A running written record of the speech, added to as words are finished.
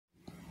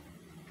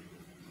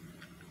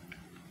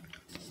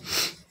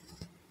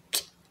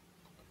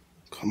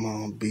Come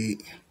on,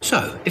 beat.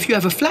 So, if you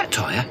have a flat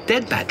tyre,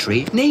 dead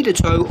battery, need a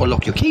tow or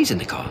lock your keys in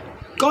the car,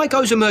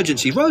 Geico's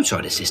emergency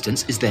roadside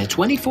assistance is there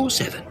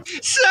 24/7.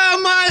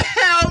 Someone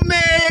help me!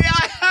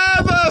 I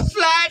have a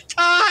flat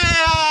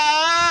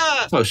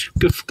tyre! Oh, it's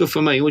good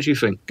for me. What do you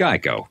think?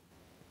 Geico.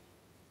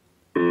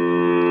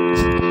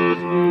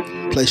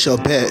 Place your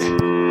bet,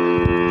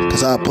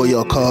 cause I'll pull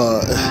your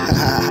card.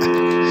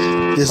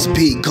 This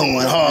beat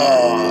going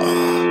hard.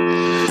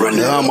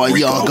 I'm a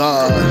young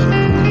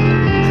god.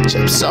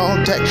 Chips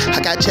on deck,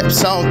 I got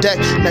chips on deck.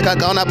 Nigga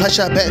gonna push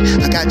a bet.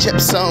 I got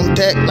chips on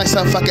deck like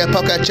some fucking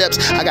poker chips.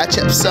 I got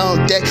chips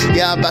on deck,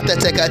 yeah, I'm about to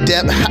take a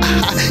dip.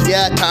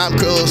 Yeah, Tom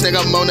Cruise,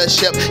 nigga, I'm on the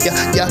ship.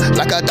 Yeah,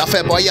 like a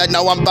dolphin, boy, you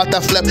know I'm about to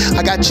flip.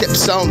 I got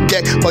chips on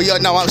deck, boy, you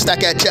know I'm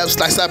stacking chips.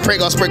 Like some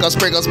Pringles,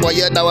 boy,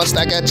 you know I'm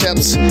stacking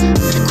chips.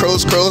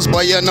 Cruise,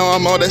 boy, you know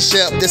I'm on the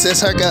ship. This is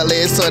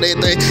Hercules,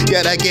 23,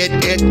 yeah, I get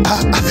it.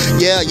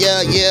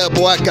 Yeah,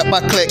 boy, I got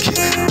my click.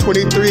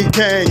 23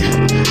 gang,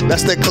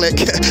 that's the click.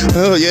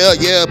 Oh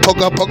yeah,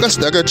 poker,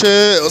 stagger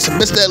chills.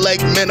 Mr.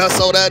 Lake,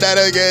 Minnesota,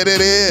 that'll get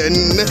it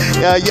in.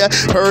 Yeah,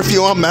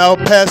 curfew, I'm out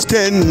past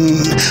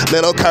 10.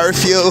 Little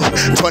curfew,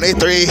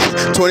 23.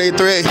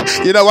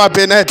 You know I've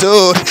been that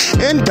dude.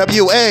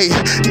 NWA,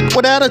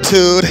 with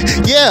attitude.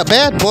 Yeah,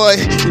 bad boy,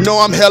 you know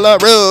I'm hella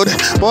rude.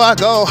 Boy, I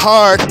go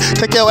hard,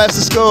 take your ass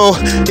to school.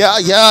 Yeah,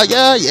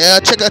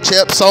 check a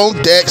chips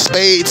on deck,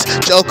 spades,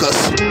 jokers.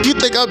 You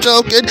think I'm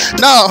joking?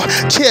 No,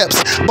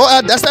 chips,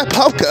 boy, that's that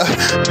poker.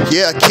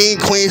 Yeah, king,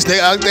 queens, they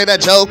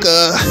that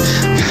joker.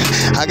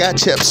 I got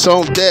chips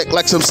on deck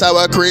like some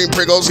sour cream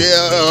Pringles,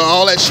 yeah,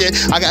 all that shit.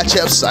 I got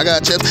chips, I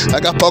got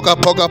poker.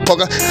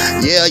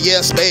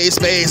 Yeah,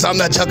 spades, I'm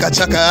the chucker.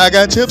 I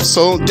got chips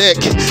on deck.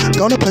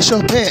 Gonna push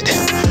your bet.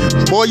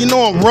 Boy, you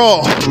know I'm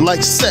raw,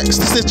 like sex.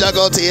 This is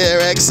Juggle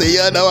TRX, so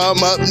you know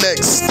I'm up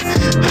next.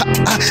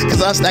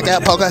 Cause I'm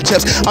stacking poker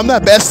chips. I'm the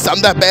best.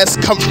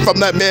 Come from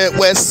the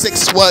Midwest.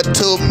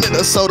 612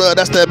 Minnesota,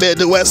 that's the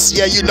Midwest.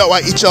 Yeah, you know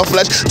I eat your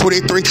flesh.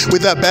 23, we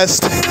the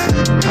best.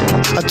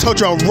 I told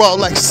you I'm raw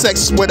like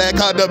sex with that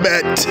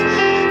condiment.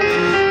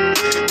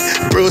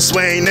 Bruce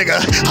Wayne, nigga,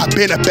 I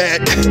been a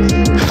bat.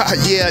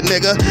 Yeah,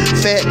 nigga,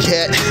 fat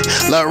cat.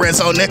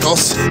 Lorenzo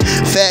Nichols,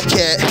 fat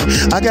cat.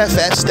 I got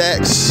fat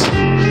stacks.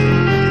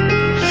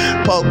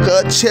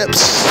 Poker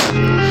chips.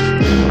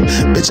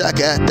 Bitch, I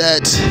got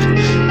that.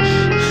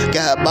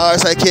 Got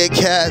bars like Kit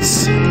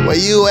Kats. Where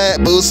you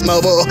at, Boost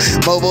Mobile?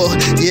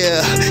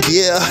 Yeah.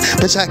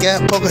 Bitch, I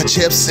got poker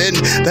chips in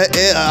the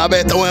air. I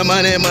been throwing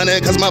money,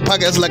 cause my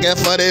pockets looking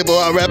funny. Boy,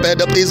 I'm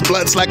wrapping up these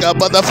blunts like a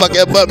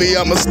motherfucking bubby.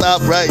 I'ma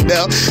stop right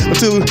now.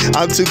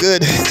 I'm too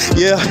good.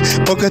 Yeah,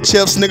 poker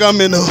chips, nigga,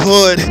 I'm in the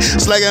hood.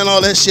 Slacking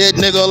all that shit,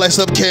 nigga, like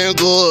some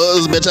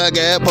Kangaroos. Bitch, I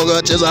got poker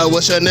chips, I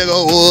wish a nigga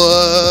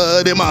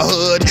would. In my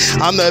hood,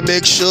 I'm the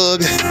big shug.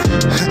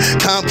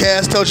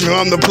 Comcast told you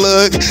I'm the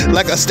plug,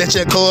 like a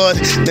stitching cord.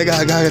 Nigga,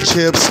 I got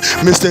chips.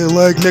 Mr.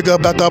 Leg, nigga,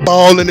 about to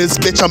ball in this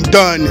bitch, I'm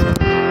done.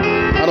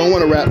 I don't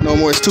wanna rap no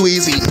more, it's too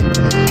easy.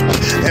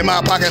 In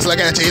my pockets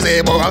looking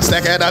cheesy, boy, I'm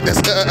stacking up this,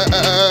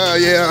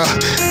 yeah.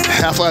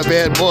 Half a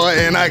bad boy,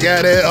 and I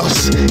got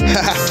else.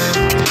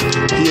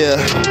 Yeah.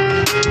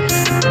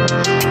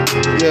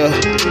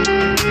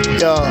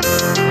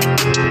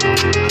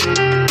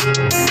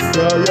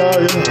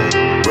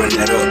 Run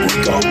that up,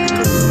 we go.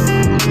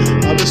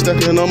 I've been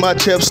stacking on my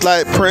chips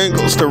like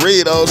Pringles,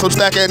 Doritos. I'm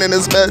stacking in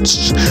this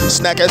bitch.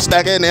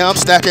 Stacking, now I'm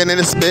stacking in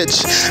this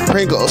bitch.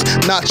 Pringles,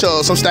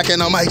 nachos, I'm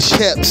stacking on my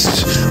chips.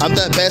 I'm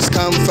the best,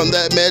 come from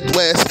the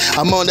Midwest.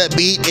 I'm on that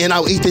beat and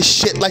I'll eat this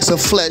shit like some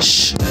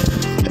flesh.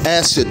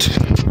 Acid.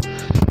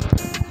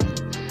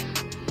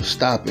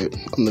 Stop it,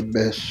 I'm the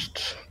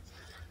best.